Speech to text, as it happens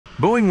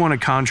Boeing won a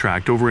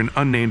contract over an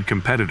unnamed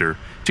competitor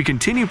to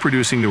continue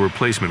producing the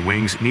replacement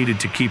wings needed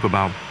to keep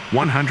about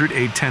 100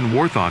 A-10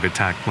 Warthog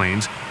attack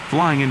planes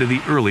flying into the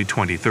early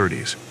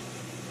 2030s.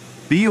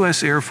 The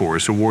U.S. Air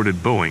Force awarded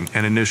Boeing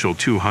an initial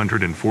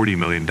 $240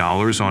 million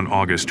on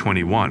August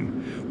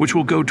 21, which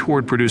will go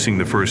toward producing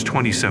the first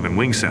 27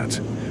 wing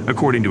sets,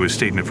 according to a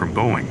statement from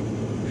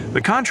Boeing.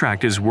 The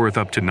contract is worth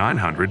up to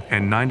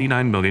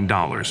 $999 million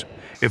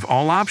if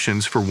all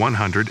options for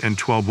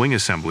 112 wing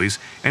assemblies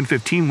and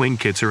 15 wing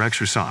kits are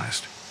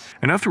exercised,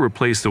 enough to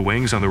replace the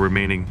wings on the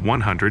remaining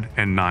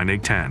 109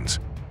 A-10s.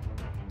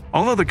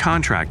 Although the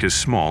contract is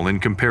small in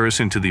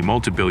comparison to the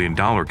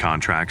multi-billion-dollar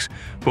contracts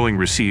Boeing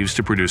receives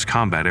to produce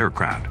combat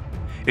aircraft,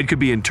 it could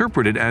be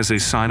interpreted as a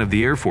sign of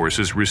the Air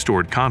Force's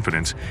restored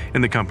confidence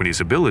in the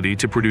company's ability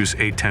to produce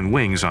A-10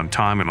 wings on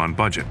time and on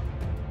budget.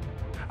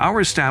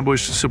 Our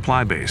established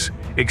supply base,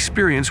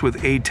 experience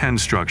with A-10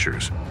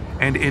 structures,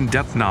 and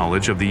in-depth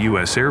knowledge of the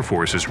U.S. Air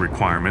Force's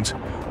requirements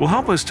will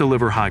help us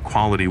deliver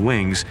high-quality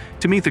wings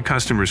to meet the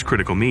customer's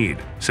critical need,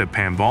 said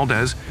Pam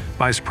Valdez,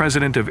 Vice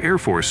President of Air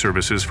Force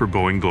Services for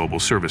Boeing Global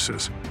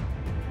Services.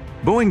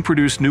 Boeing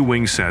produced new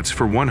wing sets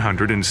for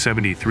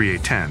 173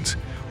 A-10s,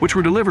 which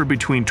were delivered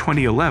between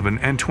 2011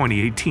 and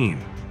 2018.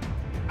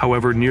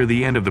 However, near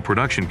the end of the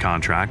production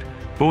contract,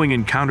 Boeing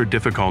encountered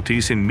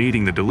difficulties in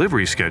meeting the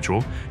delivery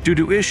schedule due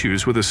to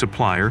issues with a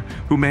supplier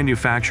who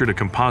manufactured a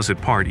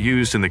composite part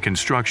used in the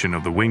construction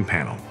of the wing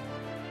panel.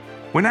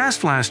 When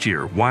asked last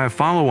year why a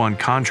follow-on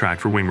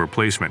contract for wing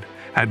replacement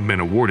hadn't been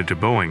awarded to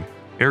Boeing,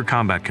 Air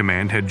Combat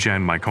Command head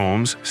Gen Mike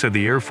Holmes said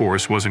the Air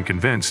Force wasn't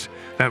convinced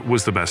that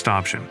was the best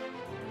option.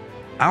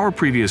 Our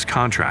previous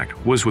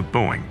contract was with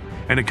Boeing,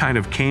 and it kind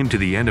of came to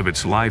the end of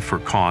its life for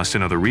cost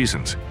and other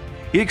reasons,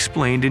 he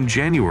explained in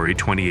January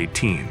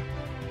 2018.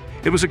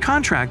 It was a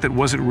contract that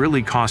wasn't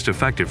really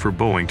cost-effective for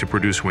Boeing to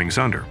produce wings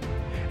under,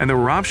 and there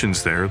were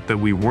options there that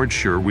we weren't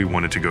sure we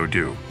wanted to go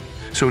do.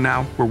 So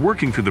now we're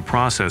working through the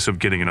process of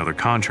getting another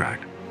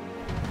contract.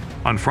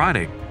 On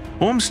Friday,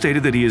 Holmes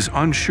stated that he is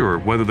unsure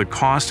whether the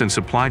cost and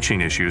supply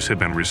chain issues had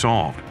been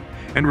resolved,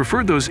 and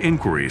referred those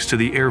inquiries to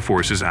the Air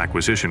Force's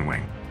acquisition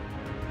wing.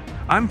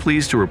 I'm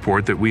pleased to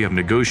report that we have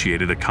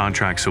negotiated a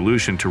contract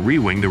solution to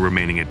re-wing the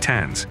remaining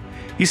A-10s,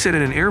 he said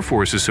at an Air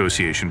Force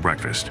Association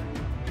breakfast.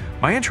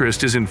 My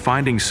interest is in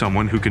finding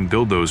someone who can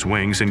build those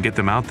wings and get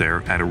them out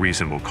there at a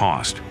reasonable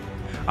cost.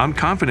 I'm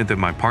confident that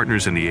my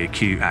partners in the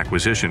AQ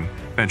acquisition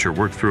venture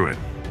work through it.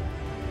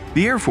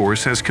 The Air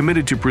Force has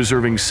committed to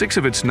preserving 6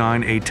 of its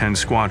 9 A-10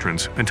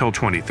 squadrons until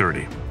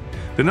 2030.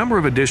 The number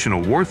of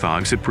additional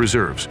Warthogs it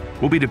preserves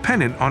will be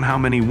dependent on how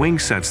many wing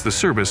sets the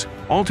service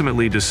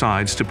ultimately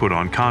decides to put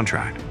on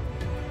contract.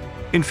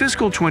 In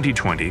fiscal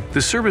 2020,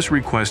 the service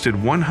requested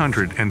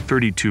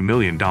 $132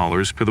 million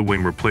for the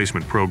wing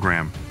replacement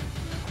program,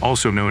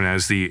 also known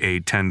as the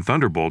A-10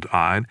 Thunderbolt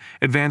I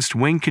Advanced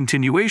Wing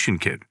Continuation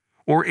Kit,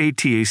 or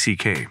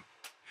ATACK.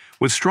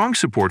 With strong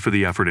support for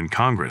the effort in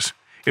Congress,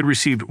 it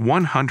received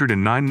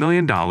 $109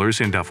 million in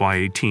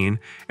FY18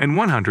 and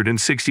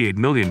 $168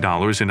 million in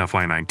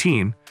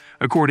FY19,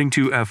 according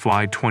to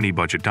FY20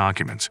 budget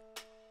documents.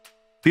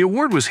 The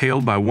award was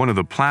hailed by one of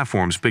the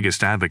platform's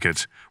biggest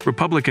advocates,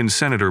 Republican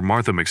Senator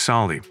Martha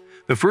McSally,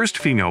 the first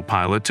female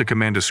pilot to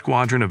command a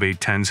squadron of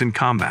A-10s in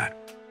combat.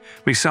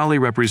 McSally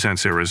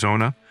represents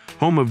Arizona,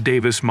 home of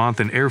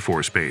Davis-Monthan Air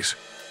Force Base,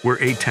 where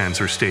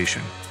A-10s are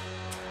stationed.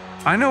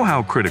 I know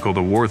how critical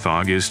the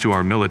Warthog is to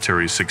our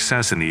military's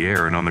success in the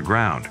air and on the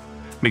ground,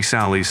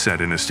 McSally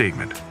said in a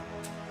statement.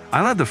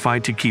 I led the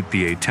fight to keep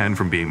the A-10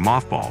 from being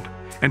mothballed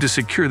and to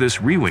secure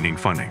this re-winging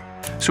funding,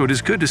 so it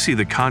is good to see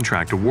the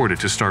contract awarded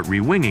to start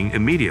re-winging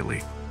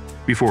immediately,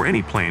 before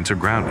any planes are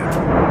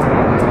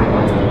grounded.